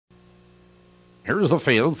Here's the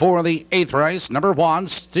field for the 8th race. Number 1,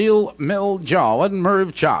 Steel Mill Joe and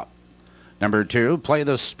Merv Chupp. Number 2, Play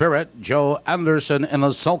the Spirit, Joe Anderson in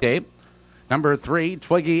the sulky. Number 3,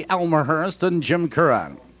 Twiggy Elmerhurst and Jim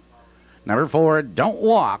Curran. Number 4, Don't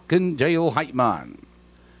Walk and Dale Heitman.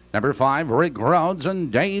 Number 5, Rick Rhodes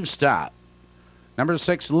and Dave Stott. Number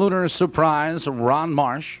 6, Lunar Surprise, Ron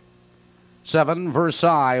Marsh. 7,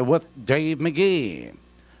 Versailles with Dave McGee.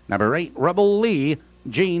 Number 8, Rebel Lee,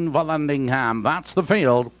 Gene Valendingham. That's the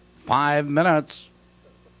field. 5 minutes.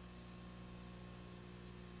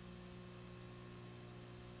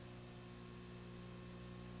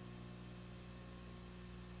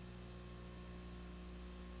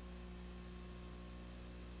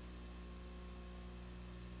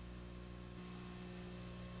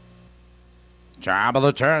 Job of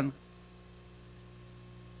the turn.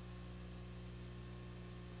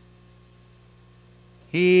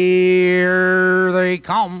 Here they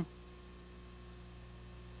come.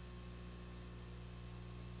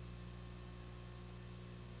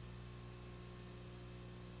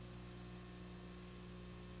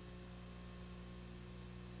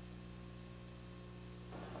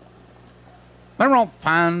 They're all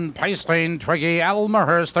fan, Paisley, Twiggy,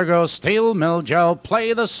 Elmerhurst. There goes Steel Mill Joe,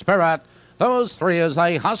 Play the Spirit. Those three as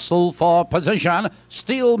they hustle for position.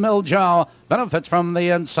 Steel Mill Joe benefits from the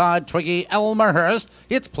inside. Twiggy Elmerhurst.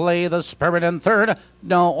 It's Play the Spirit in third.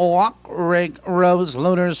 No Walk, Rick Rose,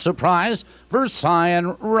 Lunar Surprise. Versailles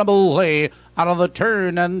and Rebel Lee out of the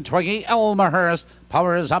turn. And Twiggy Elmerhurst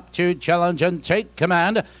powers up to challenge and take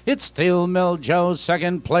command. It's Steel Mill Joe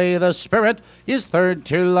second. Play the Spirit is third.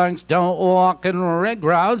 2 lengths. Don't Walk and Rick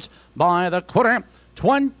Rose by the quarter.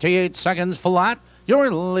 28 seconds flat.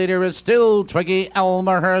 Your leader is still Twiggy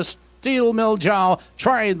Elmerhurst. Steel Mill Joe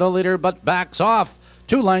tried the leader but backs off.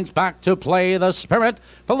 2 lengths back to Play the Spirit.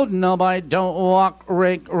 Followed now by Don't Walk,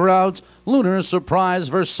 Rick Rhodes, Lunar Surprise,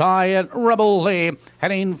 Versailles, and Rebel Lee.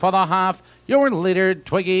 Heading for the half. Your leader,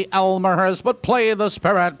 Twiggy Elmerhurst, but Play the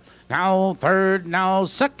Spirit. Now third, now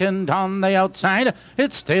second on the outside.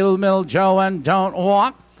 It's Steel Mill Joe and Don't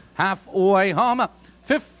Walk. Halfway home.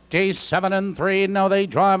 57 and 3. Now they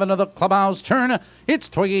drive into the clubhouse turn. It's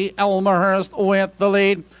Twiggy Elmerhurst with the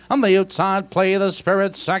lead. On the outside, Play the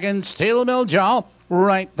Spirit second. Steel Mill Joe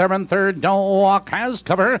right there in third. Don't Walk has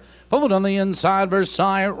cover. Followed on the inside,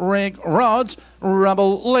 Versailles, Rick Rhodes,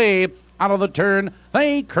 Rebel Lee. Out of the turn,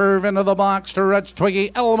 they curve into the box to reach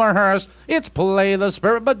Twiggy Elmerhurst. It's Play the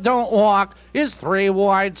Spirit, but Don't Walk is 3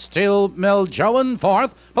 wide. Steel Mill Joe in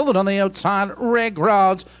fourth. Followed on the outside, Rick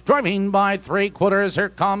Rhodes. Driving by 3/4. Here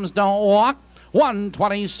comes Don't Walk.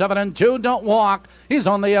 127 and 2. Don't Walk is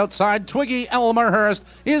on the outside. Twiggy Elmerhurst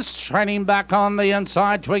is shining back on the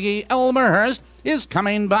inside. Twiggy Elmerhurst is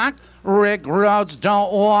coming back. Rick Rhodes,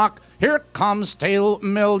 Don't Walk. Here comes Steel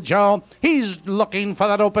Mill Joe. He's looking for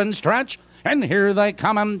that open stretch. And here they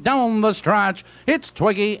come and down the stretch. It's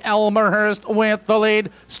Twiggy Elmerhurst with the lead.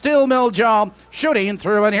 Steel Mill Joe shooting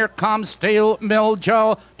through, and here comes Steel Mill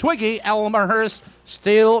Joe. Twiggy Elmerhurst,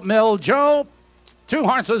 Steel Mill Joe. 2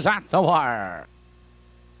 horses at the wire.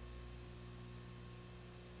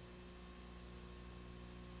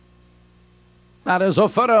 That is a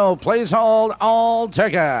photo. Please hold all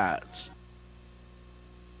tickets.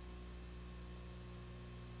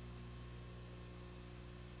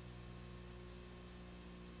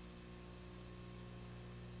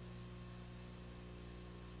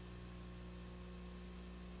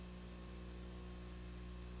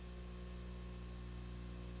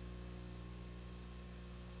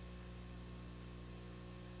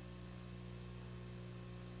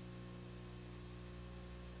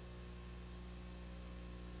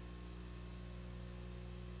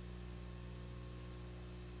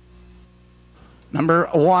 Number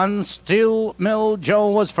 1, Steel Mill Joe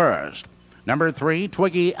was first. Number 3,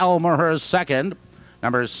 Twiggy Elmerhurst second.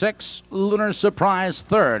 Number 6, Lunar Surprise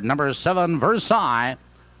third. Number 7, Versailles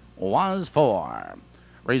was 4.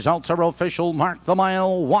 Results are official. Mark the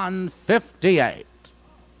mile 158.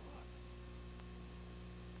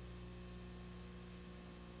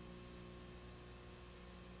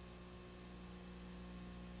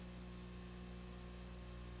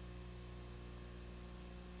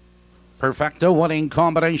 Perfecto winning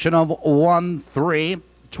combination of 1, 3,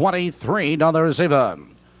 $23 even.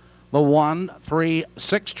 The 1, 3,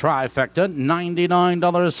 6 trifecta,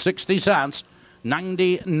 $99.60,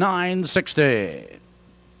 $99.60.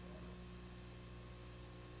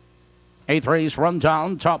 8th race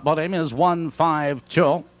rundown. Top bottom is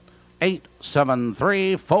 152,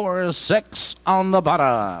 87346 on the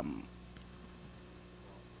bottom.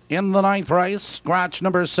 In the 9th race, scratch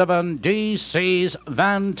number 7, DC's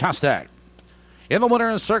Fantastic. In the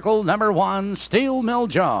winner's circle, number 1, Steel Mill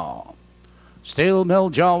Joe. Steel Mill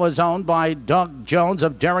Joe is owned by Doug Jones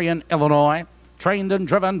of Darien, Illinois, trained and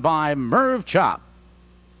driven by Merv Chupp.